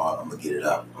 it's in my heart. I'm gonna get it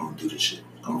out. I'm gonna do this shit.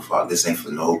 I'm gonna follow. This ain't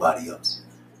for nobody else.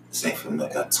 This ain't for me.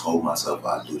 I told myself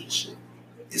I'd do this shit.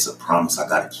 it's a promise I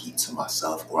gotta keep to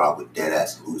myself, or I would dead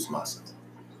ass lose myself.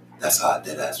 That's how I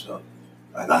dead ass felt.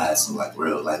 Like I had some like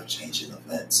real life changing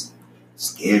events.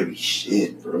 Scary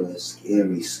shit, bro.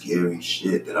 Scary, scary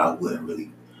shit that I wouldn't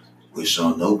really wish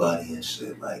on nobody and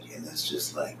shit. Like, and it's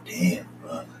just like, damn,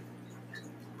 bro.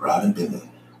 Bro, I done been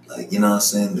like, you know what I'm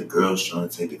saying? The girls trying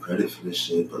to take the credit for this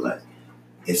shit, but like,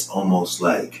 it's almost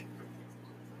like,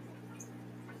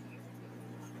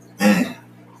 man,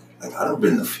 like I done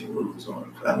been to funerals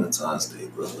on Valentine's Day,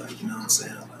 bro. Like, you know what I'm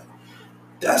saying? Like,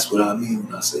 that's what I mean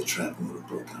when I say trapping with a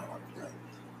broken heart. Like,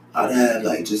 I'd had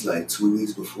like just like 2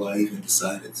 weeks before I even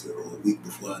decided to, or a week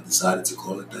before I decided to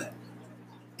call it that.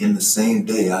 In the same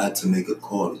day, I had to make a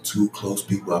call to 2 close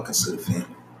people I consider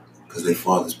family because their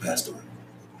fathers passed away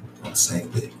on the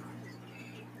same day.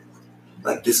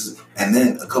 Like this is, and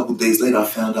then a couple days later, I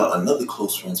found out another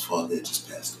close friend's father had just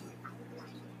passed away.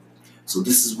 So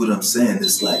this is what I'm saying.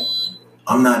 It's like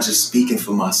I'm not just speaking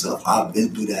for myself. I've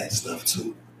been through that stuff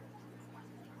too.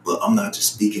 But I'm not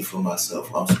just speaking for myself.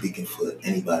 I'm speaking for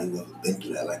anybody who ever been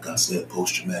through that. Like I said,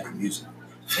 post-traumatic music.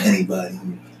 For anybody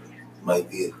who might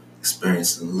be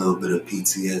experiencing a little bit of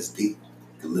PTSD,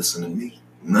 can listen to me.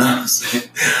 You know what I'm saying?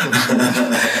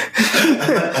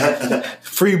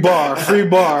 Free bar. But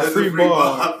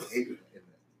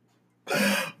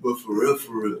for real,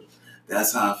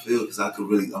 that's how I feel. Because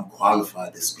I'm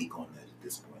qualified to speak on that at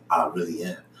this point. I really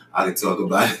am. I can talk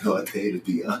about it all day, to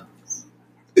be honest.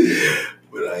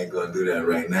 But I ain't gonna do that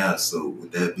right now. So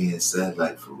with that being said,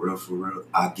 like for real,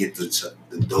 I get the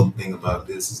dope thing about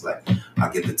this is like I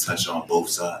get to touch on both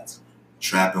sides.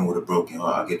 Trapping with a broken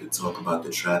heart, I get to talk about the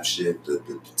trap shit,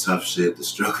 the tough shit, the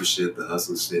struggle shit, the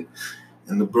hustle shit,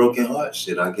 and the broken heart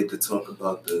shit. I get to talk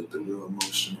about the real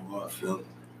emotional, heartfelt,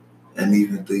 and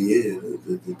even the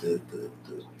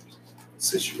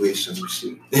situational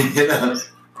shit. You know?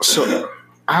 So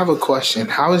I have a question.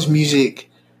 How has music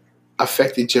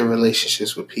affected your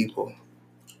relationships with people?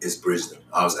 It's bridged them.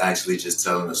 I was actually just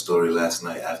telling a story last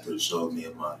night after the show. Me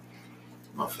and my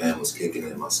fam was kicking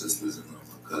it, my sisters and my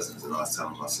cousins, and I was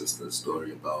telling my sister a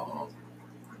story about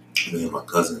me and my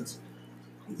cousins.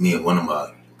 Me and one of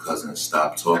my cousins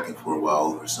stopped talking for a while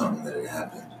over something that had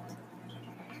happened.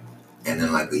 And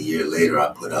then like a year later,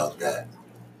 I put out that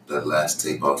last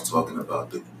tape I was talking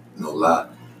about, the No Lie.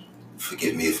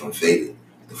 Forgive me if I'm faded.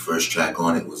 The first track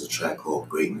on it was a track called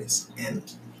Greatness. And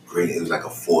it was like a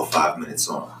 4 or 5 minute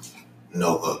song.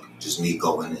 No hook. Just me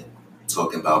going in,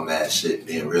 talking about mad shit,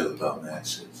 being real about mad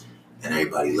shit. And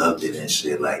everybody loved it and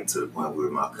shit, like to the point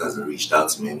where my cousin reached out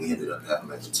to me and we ended up having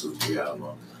like a 2-3 hour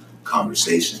long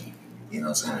conversation. You know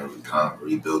what I'm saying? And kind of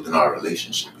rebuilding our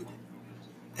relationship again.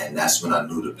 And that's when I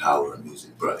knew the power of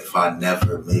music, bro. If I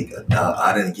never make $1,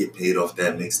 I didn't get paid off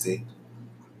that mixtape.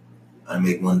 I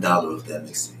make $1 off that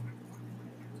mixtape.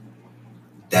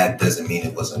 That doesn't mean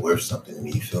it wasn't worth something to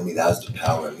me. You feel me? That was the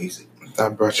power of music.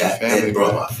 That brought your family. That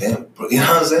brought my family. You know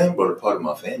what I'm saying? Brought a part of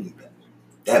my family back.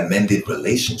 That mended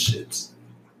relationships.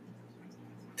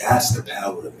 That's the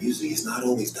power of music. It's not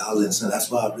always dollar and cents. That's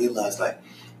why I realized, like,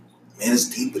 man, it's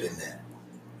deeper than that.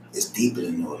 It's deeper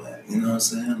than all that. You know what I'm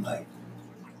saying? Like,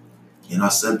 you know, I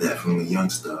said that from a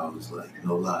youngster. I was like,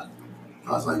 no lie.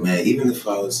 I was like, man, even if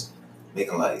I was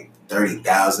making like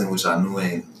 30,000, which I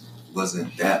knew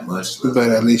wasn't that much, but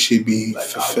at least you'd be like,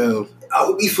 fulfilled. I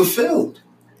would be fulfilled.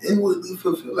 Inwardly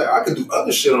fulfilled. Like I could do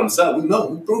other shit on the side. We know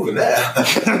we've proven that. I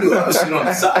can do other shit on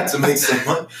the side to make some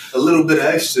money, a little bit of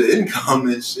extra income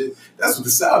and shit. That's what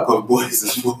the Sour Puff Boys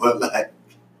is for. Like,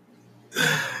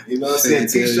 you know what I'm saying?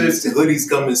 T-shirts and hoodies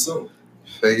coming soon.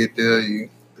 Fake it till you.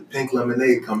 The Pink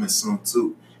Lemonade coming soon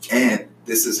too. And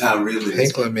this is how real it is.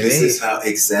 Pink Lemonade. This is how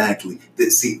exactly.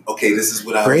 This is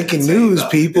what I breaking news,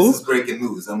 people. This is breaking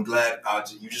news. I'm glad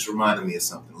you just reminded me of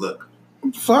something. Look.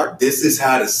 Fuck. This is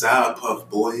how the Sour Puff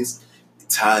Boys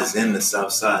ties in the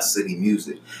Southside City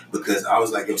music. Because I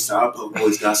was like, if Sour Puff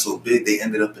Boys got so big, they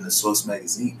ended up in the Source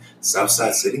magazine.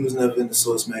 Southside City was never in the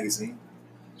Source magazine.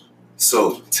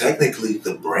 So technically,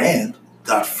 the brand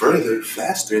got further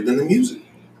faster than the music.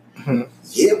 Mm-hmm.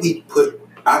 Yeah,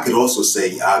 I could also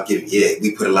say,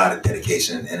 we put a lot of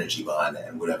dedication and energy behind that.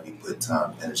 And whatever you put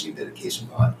time, energy, and dedication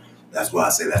behind, that's why I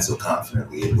say that so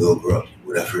confidently. It will grow,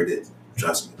 whatever it is.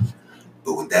 Trust me.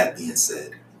 But with that being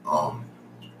said, the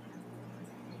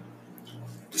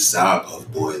Sour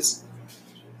Puff Boys,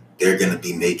 they're going to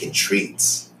be making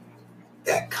treats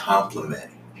that complement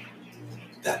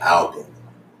the album,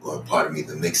 or pardon me,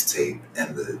 the mixtape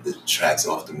and the tracks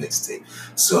off the mixtape.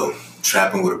 So,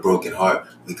 Trapping with a Broken Heart,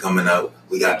 we coming out.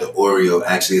 We got the Oreo.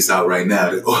 Actually, it's out right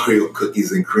now. The Oreo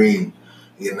cookies and cream.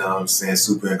 You know what I'm saying?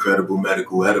 Super incredible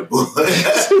medical edible. super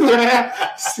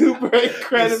incredible. Super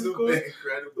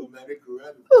incredible medical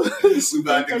edible. We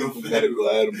about to go medical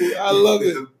edible. I love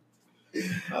it.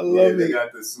 I love They it.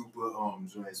 got the super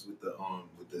joints with the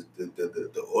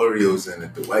Oreos in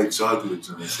it, the white chocolate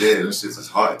joints. Yeah, them shits is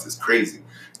hard. It's crazy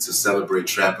to celebrate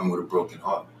trapping with a broken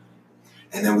heart.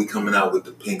 And then we coming out with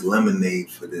the pink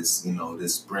lemonade for this,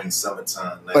 this spring,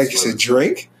 summertime. Like it's a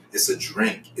drink? It's a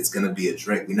drink. It's going to be a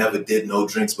drink. We never did no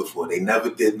drinks before. They never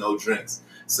did no drinks.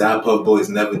 Side Puff Boys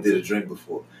never did a drink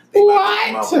before. They about to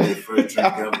come out with their first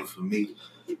drink ever for me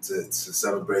to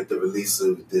celebrate the release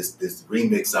of this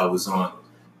remix I was on.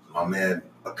 My man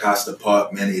Acosta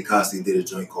Park, Manny Acosta, did a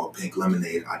joint called Pink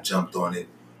Lemonade. I jumped on it.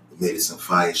 We made it some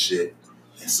fire shit.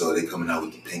 And so they coming out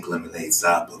with the Pink Lemonade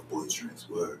Side Puff Boys drinks.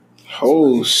 Word.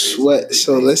 Oh, sweat.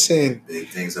 So listen. Big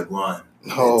things are going.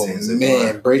 Oh,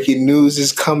 man. Breaking news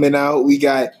is coming out. We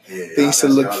got things to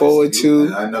look forward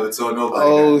to. I never told nobody.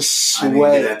 Oh, that. sweat.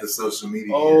 I didn't get at the social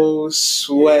media. Oh,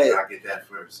 sweat. Yeah, I get that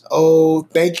first. Oh,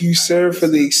 thank you, sir, for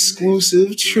the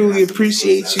exclusive. Truly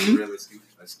appreciate you.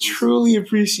 Truly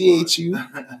appreciate you.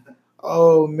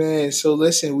 Oh, man. So,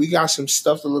 listen, we got some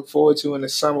stuff to look forward to in the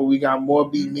summer. We got more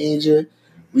B Major.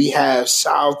 We have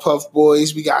South Puff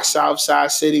Boys. We got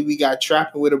Southside City. We got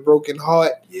Trapping with a Broken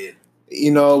Heart. Yeah.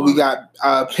 We got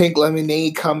Pink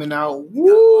Lemonade coming out.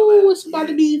 Woo! It's about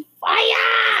to be fire.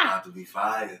 It's about to be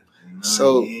fire.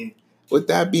 So, with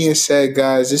that being said,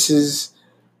 guys, this is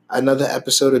another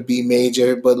episode of B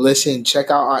Major. But listen,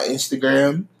 check out our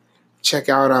Instagram. Check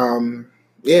out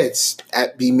it's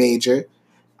at B Major.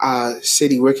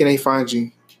 City, where can they find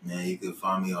you? Man, you can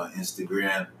find me on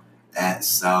Instagram at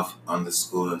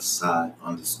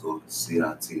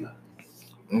South_side_CITI.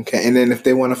 Okay, and then if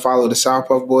they want to follow the South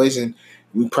Puff Boys, and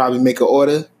we probably make an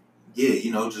order. Yeah,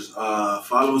 just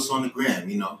follow us on the gram.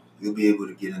 You'll be able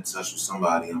to get in touch with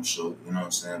somebody, I'm sure. You know what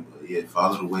I'm saying? But yeah,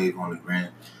 follow the wave on the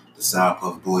gram, the South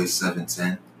Puff Boys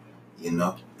 710. And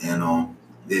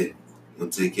he'll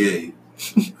take care of you.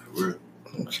 For real.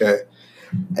 Okay,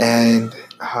 and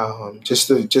just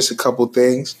a couple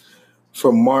things.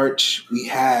 For March, we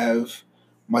have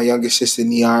my youngest sister,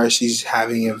 Niara. She's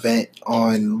having an event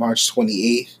on March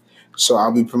 28th. So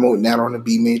I'll be promoting that on the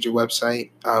B Major website,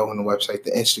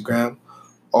 the Instagram.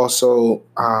 Also,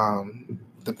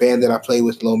 the band that I play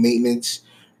with, Low Maintenance,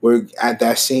 we're at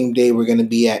that same day, we're going to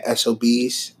be at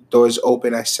SOB's. Doors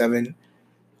open at 7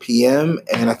 p.m.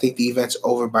 And I think the event's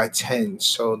over by 10.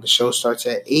 So the show starts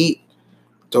at 8.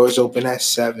 Doors open at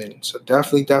 7. So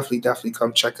definitely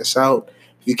come check us out.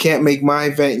 If you can't make my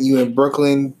event and you in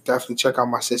Brooklyn, definitely check out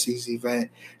my sister's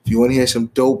event. If you want to hear some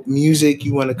dope music,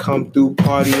 you want to come through,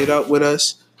 party it up with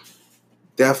us,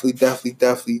 definitely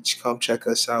come check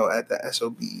us out at the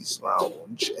SOB's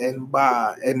Lounge and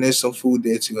Bar. And there's some food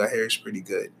there too. I hear it's pretty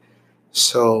good.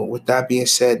 So with that being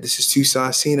said, this is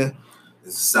Tucson Cena.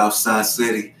 This is Southside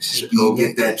City. Go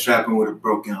get that Trapping with a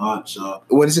Broken Heart, y'all.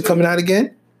 When is it coming out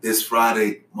again? This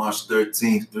Friday, March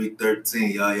 13th,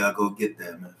 3/13. Y'all go get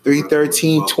that, man.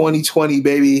 3/13/2020,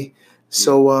 baby.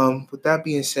 So with that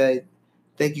being said,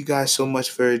 thank you guys so much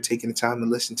for taking the time to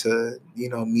listen to,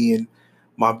 me and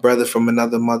my brother from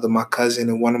another mother, my cousin,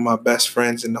 and one of my best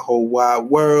friends in the whole wide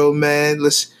world, man.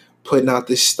 Let's putting out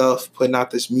this stuff, putting out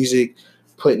this music,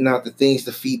 putting out the things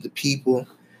to feed the people.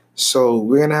 So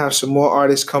we're going to have some more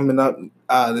artists coming up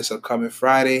this upcoming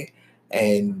Friday.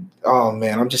 And, oh,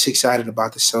 man, I'm just excited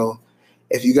about this. So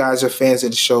if you guys are fans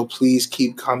of the show, please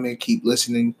keep coming, keep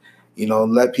listening,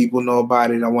 let people know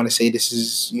about it. I want to say this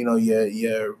is,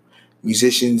 your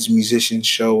musicians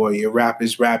show or your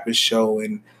rappers show.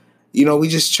 And, we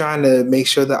just trying to make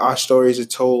sure that our stories are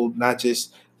told, not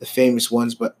just the famous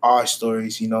ones, but our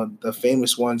stories. The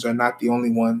famous ones are not the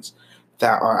only ones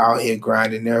that are out here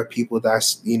grinding. There are people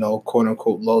that's, quote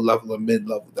unquote, low level or mid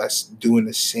level that's doing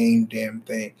the same damn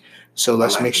thing. So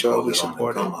let's make sure we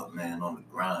support it. On the come up, man, on the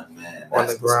grind, man.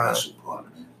 That's the special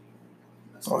part, man.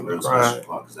 That's the real special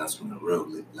part, because that's when the real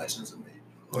legends are made.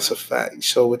 That's a fact.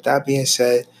 So with that being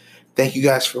said, thank you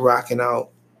guys for rocking out.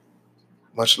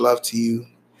 Much love to you.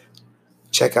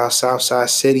 Check out Southside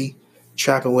City,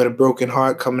 Trapping with a Broken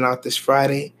Heart, coming out this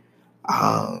Friday.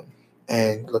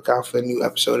 And look out for a new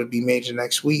episode of B Major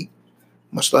next week.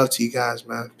 Much love to you guys,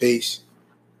 man. Peace.